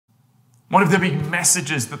One of the big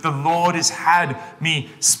messages that the Lord has had me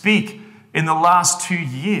speak in the last 2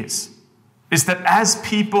 years is that as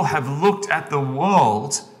people have looked at the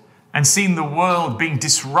world and seen the world being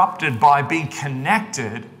disrupted by being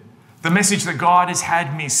connected, the message that God has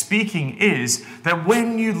had me speaking is that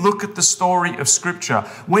when you look at the story of Scripture,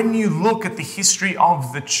 when you look at the history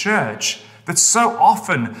of the church, that so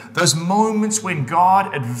often those moments when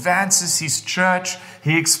God advances his church,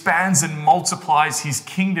 he expands and multiplies his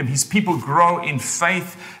kingdom, his people grow in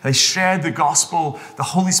faith, they share the gospel, the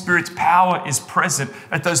Holy Spirit's power is present.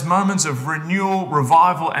 At those moments of renewal,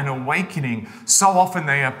 revival, and awakening, so often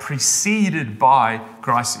they are preceded by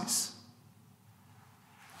crises.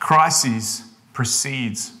 Crises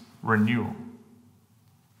precedes renewal.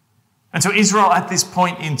 And so Israel at this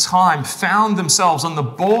point in time found themselves on the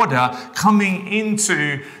border coming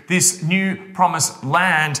into this new promised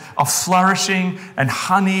land of flourishing and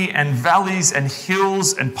honey and valleys and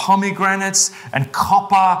hills and pomegranates and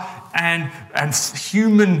copper and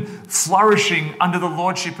human flourishing under the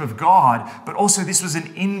lordship of God. But also this was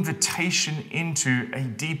an invitation into a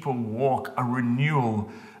deeper walk, a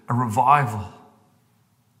renewal, a revival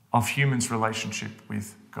of humans' relationship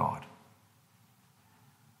with God.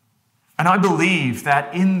 And I believe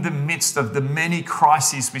that in the midst of the many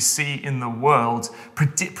crises we see in the world,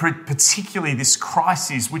 particularly this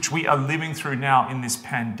crisis which we are living through now in this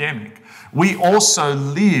pandemic, we also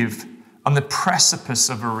live on the precipice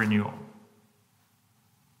of a renewal.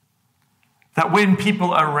 That when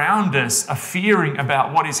people around us are fearing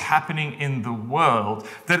about what is happening in the world,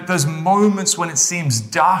 that those moments when it seems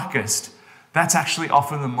darkest, that's actually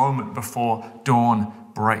often the moment before dawn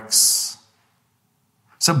breaks.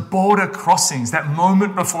 So border crossings, that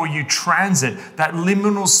moment before you transit, that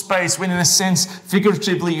liminal space when in a sense,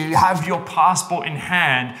 figuratively, you have your passport in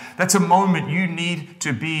hand, that's a moment you need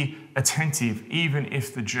to be attentive, even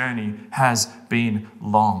if the journey has been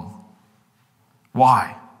long.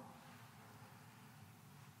 Why?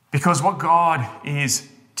 Because what God is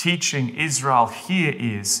teaching Israel here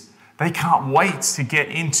is they can't wait to get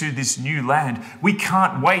into this new land. We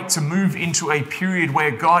can't wait to move into a period where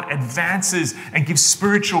God advances and gives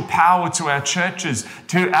spiritual power to our churches,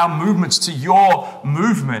 to our movements, to your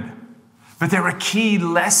movement. But there are key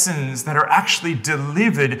lessons that are actually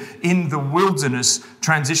delivered in the wilderness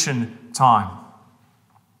transition time.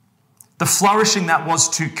 The flourishing that was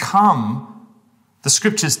to come, the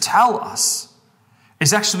scriptures tell us,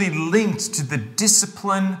 is actually linked to the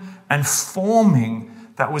discipline and forming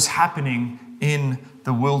that was happening in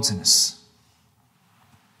the wilderness.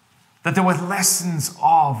 That there were lessons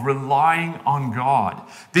of relying on God.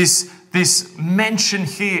 This mention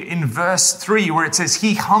here in verse 3 where it says,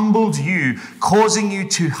 He humbled you, causing you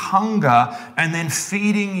to hunger and then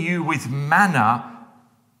feeding you with manna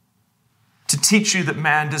to teach you that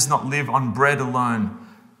man does not live on bread alone,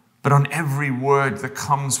 but on every word that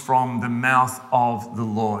comes from the mouth of the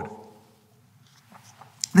Lord.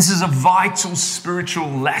 This is a vital spiritual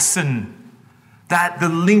lesson that the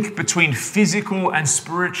link between physical and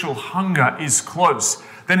spiritual hunger is close.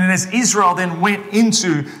 Then as Israel then went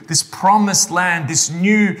into this promised land, this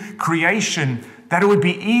new creation, that it would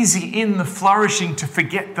be easy in the flourishing to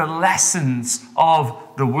forget the lessons of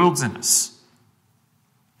the wilderness.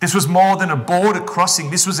 This was more than a border crossing.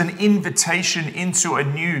 This was an invitation into a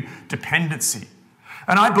new dependency.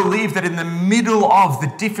 And I believe that in the middle of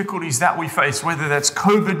the difficulties that we face, whether that's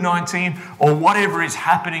COVID-19 or whatever is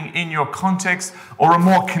happening in your context or a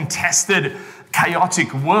more contested,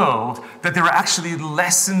 chaotic world, that there are actually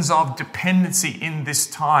lessons of dependency in this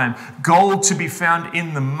time, gold to be found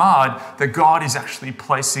in the mud that God is actually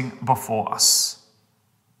placing before us.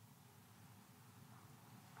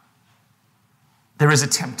 There is a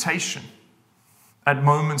temptation at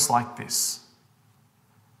moments like this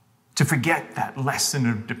to forget that lesson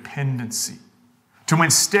of dependency, to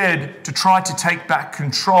instead to try to take back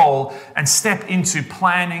control and step into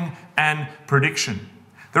planning and prediction.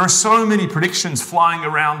 There are so many predictions flying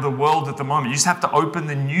around the world at the moment. You just have to open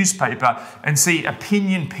the newspaper and see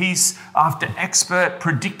opinion piece after expert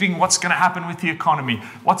predicting what's going to happen with the economy,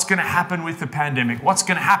 what's going to happen with the pandemic, what's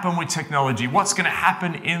going to happen with technology, what's going to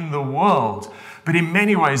happen in the world. But in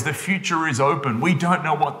many ways, the future is open. We don't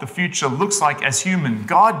know what the future looks like as human.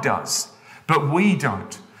 God does, but we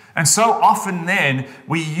don't. And so often then,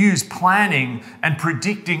 we use planning and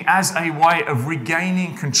predicting as a way of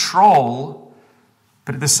regaining control,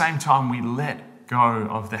 but at the same time, we let go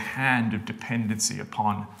of the hand of dependency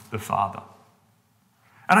upon the Father.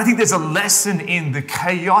 And I think there's a lesson in the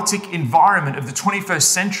chaotic environment of the 21st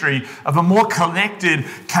century of a more connected,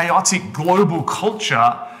 chaotic global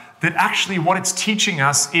culture that actually what it's teaching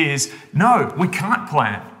us is, no, we can't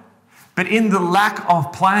plan. But in the lack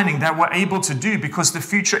of planning that we're able to do, because the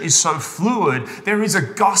future is so fluid, there is a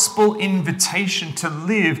gospel invitation to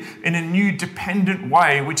live in a new dependent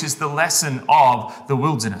way, which is the lesson of the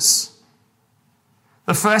wilderness.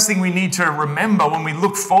 The first thing we need to remember when we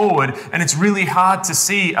look forward, and it's really hard to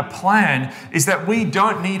see a plan, is that we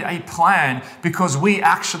don't need a plan because we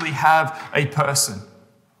actually have a person,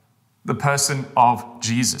 the person of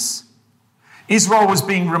Jesus. Israel was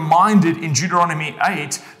being reminded in Deuteronomy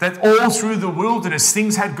 8 that all through the wilderness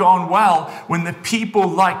things had gone well when the people,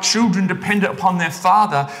 like children dependent upon their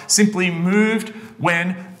father, simply moved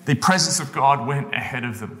when the presence of God went ahead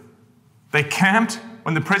of them. They camped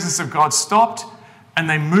when the presence of God stopped, and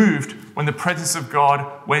they moved when the presence of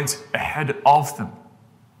God went ahead of them.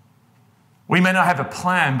 We may not have a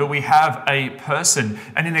plan, but we have a person.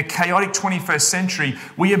 And in a chaotic 21st century,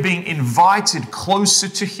 we are being invited closer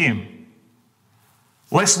to Him.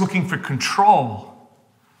 Less looking for control,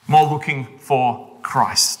 more looking for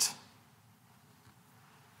Christ.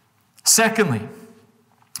 Secondly,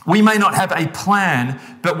 we may not have a plan,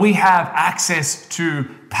 but we have access to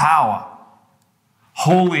power.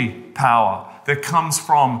 Holy power that comes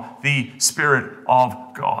from the Spirit of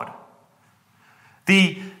God.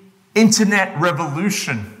 The internet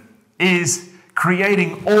revolution is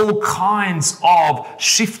creating all kinds of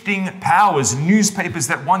shifting powers. Newspapers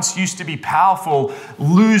that once used to be powerful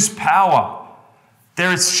lose power.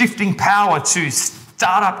 There is shifting power to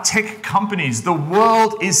startup tech companies. The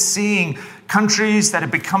world is seeing countries that are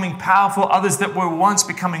becoming powerful, others that were once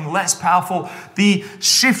becoming less powerful. The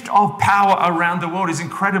shift of power around the world is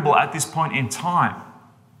incredible at this point in time.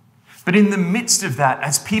 But in the midst of that,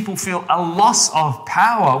 as people feel a loss of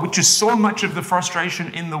power, which is so much of the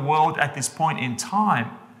frustration in the world at this point in time,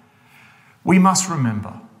 we must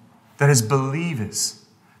remember that as believers,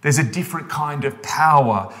 there's a different kind of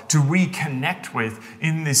power to reconnect with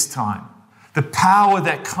in this time. The power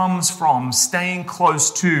that comes from staying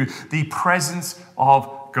close to the presence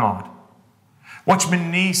of God. Watchman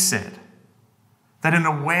Nee said that an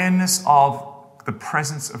awareness of the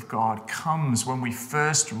presence of God comes when we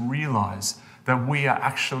first realize that we are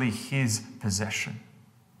actually His possession.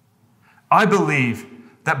 I believe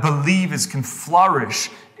that believers can flourish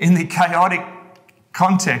in the chaotic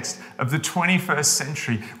context of the 21st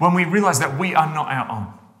century when we realize that we are not our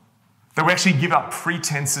own. That we actually give up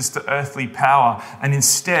pretenses to earthly power and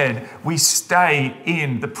instead we stay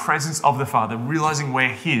in the presence of the Father, realizing we're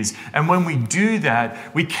His. And when we do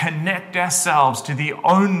that, we connect ourselves to the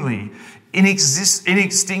only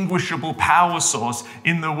inextinguishable power source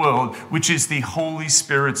in the world, which is the Holy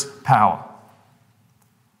Spirit's power.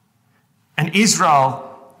 And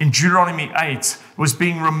Israel in Deuteronomy 8 was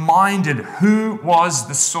being reminded who was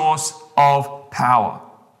the source of power.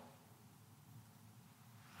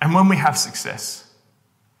 And when we have success,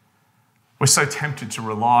 we're so tempted to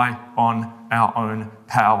rely on our own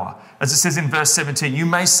power. As it says in verse 17, you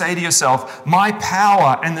may say to yourself, my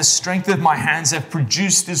power and the strength of my hands have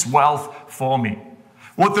produced this wealth for me.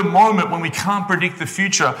 Well, at the moment when we can't predict the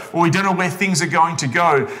future or we don't know where things are going to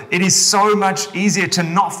go, it is so much easier to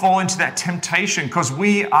not fall into that temptation because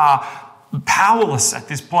we are powerless at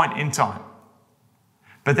this point in time.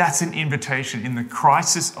 But that's an invitation. In the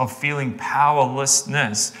crisis of feeling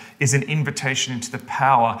powerlessness is an invitation into the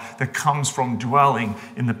power that comes from dwelling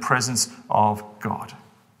in the presence of God.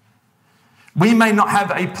 We may not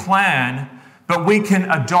have a plan, but we can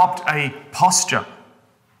adopt a posture,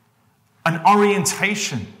 an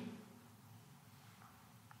orientation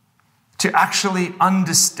to actually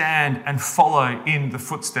understand and follow in the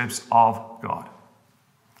footsteps of God.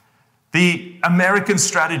 The American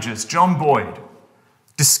strategist, John Boyd,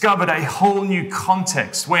 discovered a whole new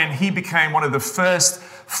context when he became one of the first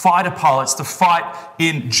fighter pilots to fight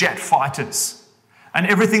in jet fighters. And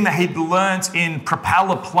everything that he'd learnt in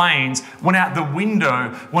propeller planes went out the window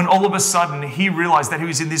when all of a sudden he realized that he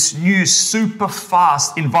was in this new super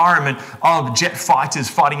fast environment of jet fighters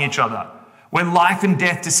fighting each other, where life and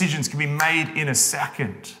death decisions can be made in a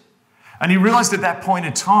second. And he realized at that point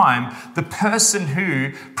in time, the person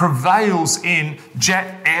who prevails in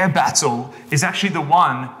jet air battle is actually the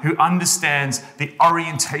one who understands the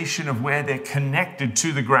orientation of where they're connected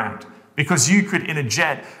to the ground. Because you could, in a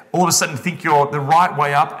jet, all of a sudden think you're the right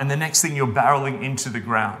way up and the next thing you're barreling into the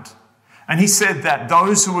ground. And he said that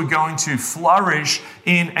those who were going to flourish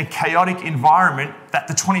in a chaotic environment that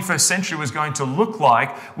the 21st century was going to look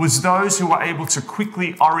like was those who were able to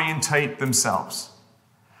quickly orientate themselves.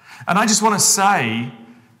 And I just want to say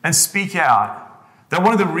and speak out that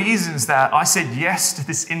one of the reasons that I said yes to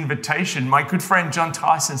this invitation, my good friend John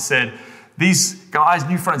Tyson said, these guys,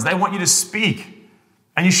 Newfrontiers, they want you to speak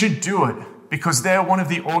and you should do it. because they're one of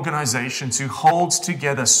the organizations who holds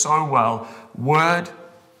together so well word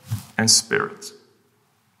and spirit.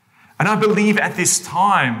 And I believe at this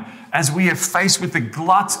time, as we are faced with the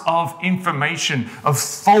glut of information, of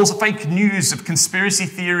false, fake news, of conspiracy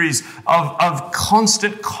theories, of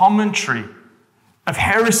constant commentary, of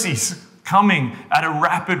heresies coming at a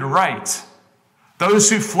rapid rate,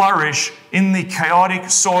 those who flourish in the chaotic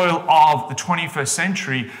soil of the 21st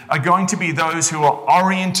century are going to be those who are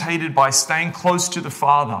orientated by staying close to the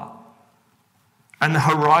Father. And the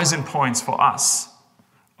horizon points for us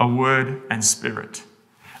are word and spirit.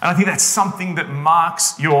 And I think that's something that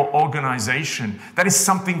marks your organization. That is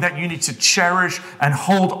something that you need to cherish and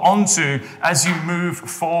hold on to as you move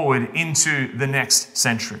forward into the next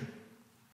century.